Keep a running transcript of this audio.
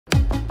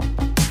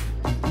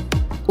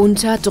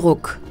Unter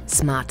Druck,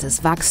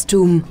 smartes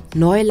Wachstum,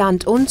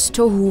 Neuland und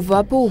Tohu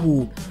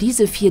Wabohu.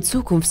 Diese 4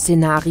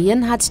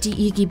 Zukunftsszenarien hat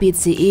die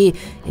IG-BCE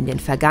in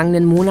den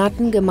vergangenen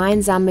Monaten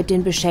gemeinsam mit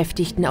den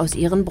Beschäftigten aus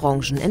ihren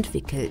Branchen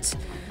entwickelt.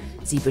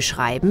 Sie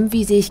beschreiben,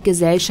 wie sich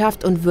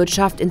Gesellschaft und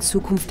Wirtschaft in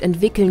Zukunft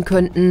entwickeln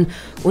könnten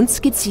und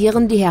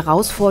skizzieren die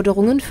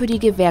Herausforderungen für die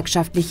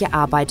gewerkschaftliche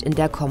Arbeit in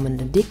der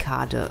kommenden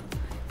Dekade.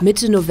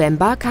 Mitte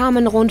November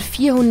kamen rund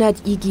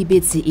 400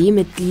 IG-BCE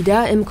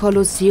Mitglieder im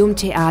Colosseum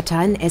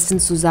Theater in Essen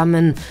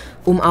zusammen,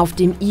 um auf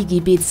dem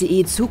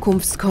IG-BCE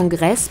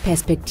Zukunftskongress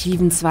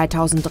Perspektiven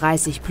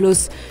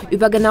 2030+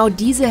 über genau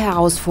diese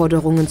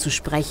Herausforderungen zu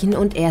sprechen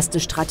und erste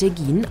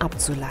Strategien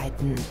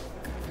abzuleiten.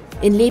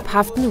 In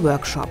lebhaften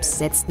Workshops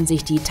setzten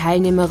sich die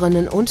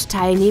Teilnehmerinnen und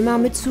Teilnehmer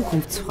mit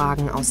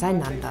Zukunftsfragen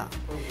auseinander.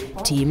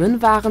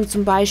 Themen waren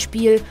zum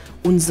Beispiel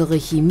unsere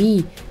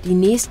Chemie, die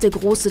nächste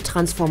große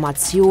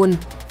Transformation,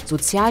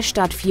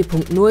 Sozialstaat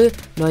 4.0,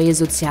 neue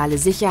soziale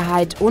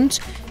Sicherheit und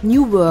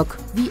New Work,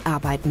 wie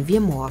arbeiten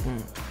wir morgen?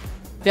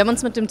 Wir haben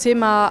uns mit dem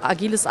Thema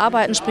agiles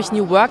Arbeiten, sprich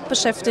New Work,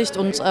 beschäftigt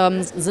und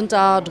sind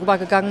da drüber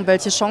gegangen,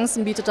 welche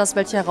Chancen bietet das,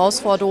 welche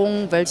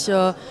Herausforderungen,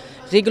 welche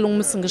Regelungen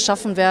müssen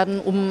geschaffen werden,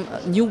 um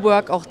New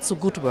Work auch zu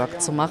Good Work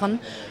zu machen.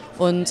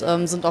 Und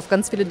sind auf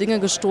ganz viele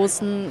Dinge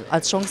gestoßen,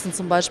 als Chancen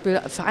zum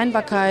Beispiel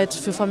Vereinbarkeit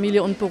für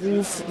Familie und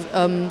Beruf,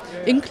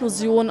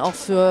 Inklusion auch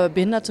für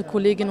behinderte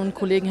Kolleginnen und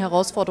Kollegen,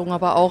 Herausforderungen,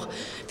 aber auch,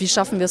 wie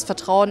schaffen wir es,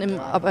 Vertrauen im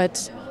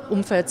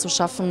Arbeitsumfeld zu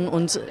schaffen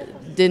und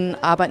den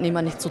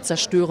Arbeitnehmer nicht zu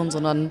zerstören,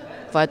 sondern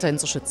weiterhin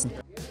zu schützen.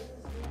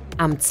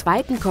 Am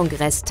 2.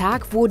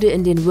 Kongresstag wurde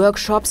in den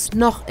Workshops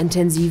noch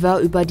intensiver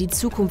über die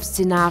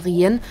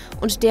Zukunftsszenarien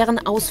und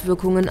deren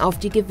Auswirkungen auf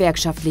die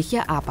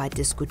gewerkschaftliche Arbeit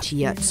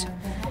diskutiert.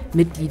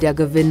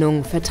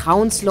 Mitgliedergewinnung,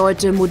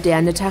 Vertrauensleute,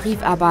 moderne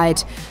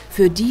Tarifarbeit.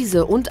 Für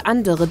diese und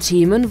andere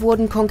Themen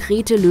wurden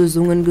konkrete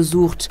Lösungen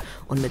gesucht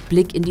und mit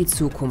Blick in die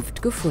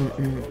Zukunft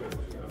gefunden.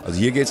 Also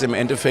hier geht es im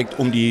Endeffekt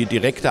um die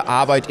direkte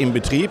Arbeit im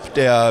Betrieb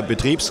der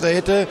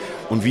Betriebsräte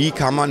und wie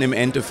kann man im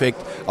Endeffekt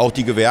auch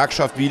die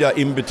Gewerkschaft wieder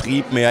im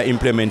Betrieb mehr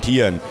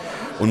implementieren.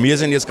 Und wir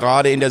sind jetzt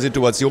gerade in der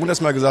Situation, dass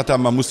wir gesagt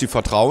haben, man muss die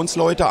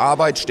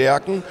Vertrauensleutearbeit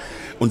stärken.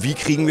 Und wie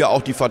kriegen wir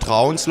auch die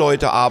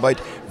Vertrauensleutearbeit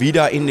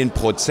wieder in den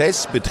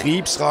Prozess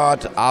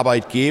Betriebsrat,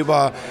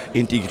 Arbeitgeber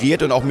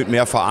integriert und auch mit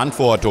mehr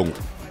Verantwortung?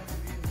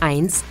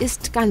 Eins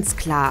ist ganz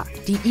klar,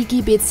 die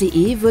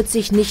IG-BCE wird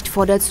sich nicht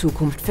vor der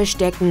Zukunft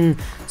verstecken,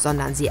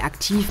 sondern sie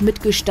aktiv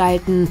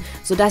mitgestalten,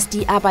 sodass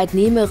die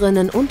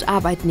Arbeitnehmerinnen und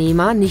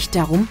Arbeitnehmer nicht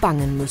darum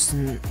bangen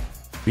müssen.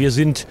 Wir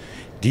sind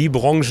die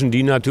Branchen,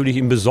 die natürlich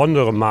in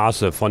besonderem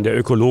Maße von der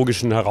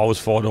ökologischen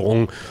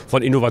Herausforderung,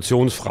 von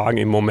Innovationsfragen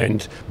im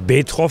Moment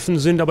betroffen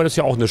sind. Aber das ist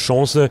ja auch eine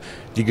Chance,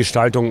 die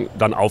Gestaltung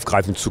dann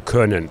aufgreifen zu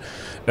können.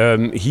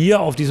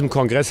 Hier auf diesem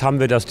Kongress haben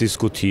wir das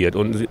diskutiert.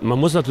 Und man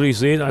muss natürlich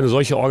sehen, eine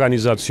solche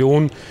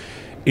Organisation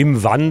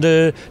im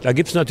Wandel, da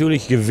gibt es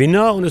natürlich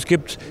Gewinner und es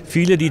gibt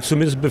viele, die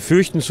zumindest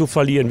befürchten zu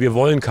verlieren. Wir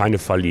wollen keine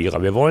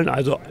Verlierer. Wir wollen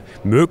also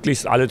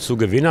möglichst alle zu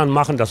Gewinnern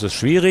machen. Das ist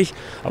schwierig,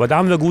 aber da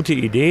haben wir gute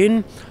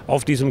Ideen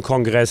auf diesem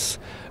Kongress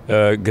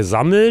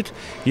gesammelt.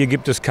 Hier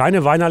gibt es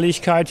keine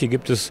Weinerlichkeit, hier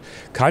gibt es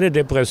keine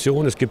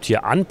Depression, es gibt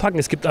hier Anpacken.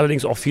 Es gibt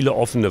allerdings auch viele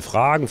offene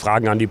Fragen,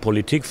 Fragen an die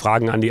Politik,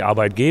 Fragen an die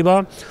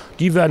Arbeitgeber.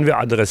 Die werden wir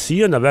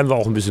adressieren, da werden wir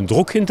auch ein bisschen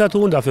Druck hinter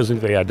tun, dafür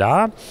sind wir ja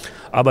da.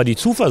 Aber die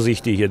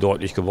Zuversicht, die hier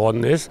deutlich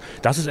geworden ist,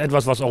 das ist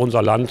etwas, was auch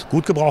unser Land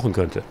gut gebrauchen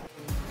könnte.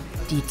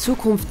 Die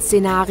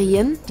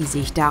Zukunftsszenarien, die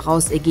sich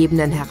daraus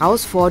ergebenden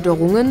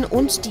Herausforderungen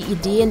und die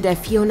Ideen der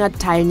 400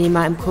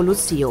 Teilnehmer im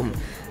Kolosseum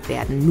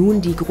werden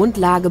nun die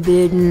Grundlage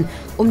bilden,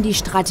 um die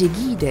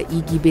Strategie der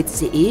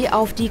IG-BCE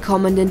auf die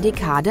kommenden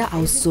Dekade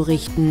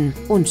auszurichten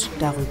und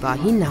darüber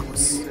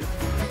hinaus.